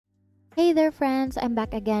Hey there friends, I'm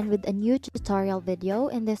back again with a new tutorial video.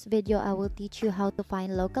 In this video, I will teach you how to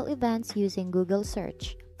find local events using Google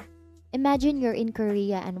search. Imagine you're in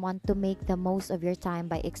Korea and want to make the most of your time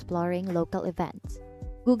by exploring local events.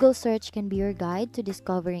 Google search can be your guide to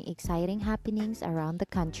discovering exciting happenings around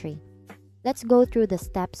the country. Let's go through the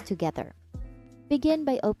steps together. Begin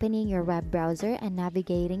by opening your web browser and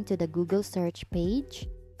navigating to the Google search page.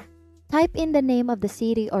 Type in the name of the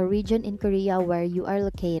city or region in Korea where you are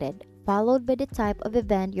located, followed by the type of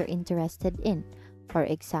event you're interested in. For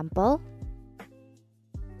example,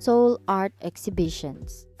 Seoul Art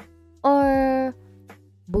Exhibitions or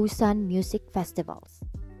Busan Music Festivals.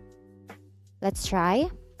 Let's try.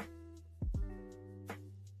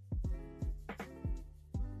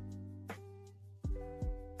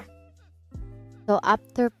 So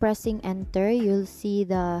after pressing enter, you'll see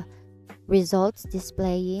the results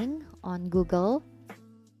displaying on Google.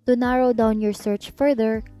 To narrow down your search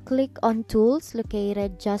further, click on Tools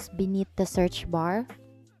located just beneath the search bar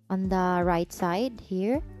on the right side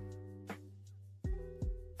here.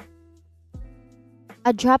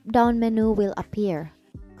 A drop-down menu will appear.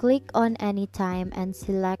 Click on any time and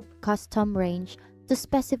select Custom Range to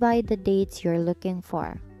specify the dates you're looking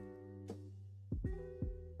for.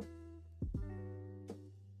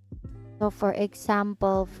 So for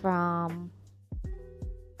example, from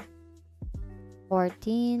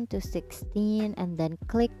 14 to 16 and then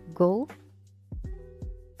click Go.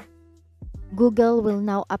 Google will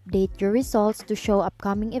now update your results to show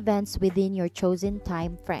upcoming events within your chosen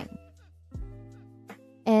time frame.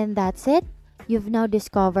 And that's it. You've now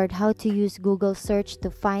discovered how to use Google search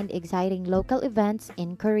to find exciting local events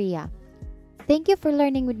in Korea. Thank you for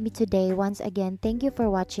learning with me today. Once again, thank you for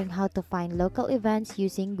watching how to find local events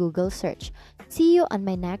using Google search. See you on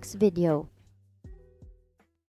my next video.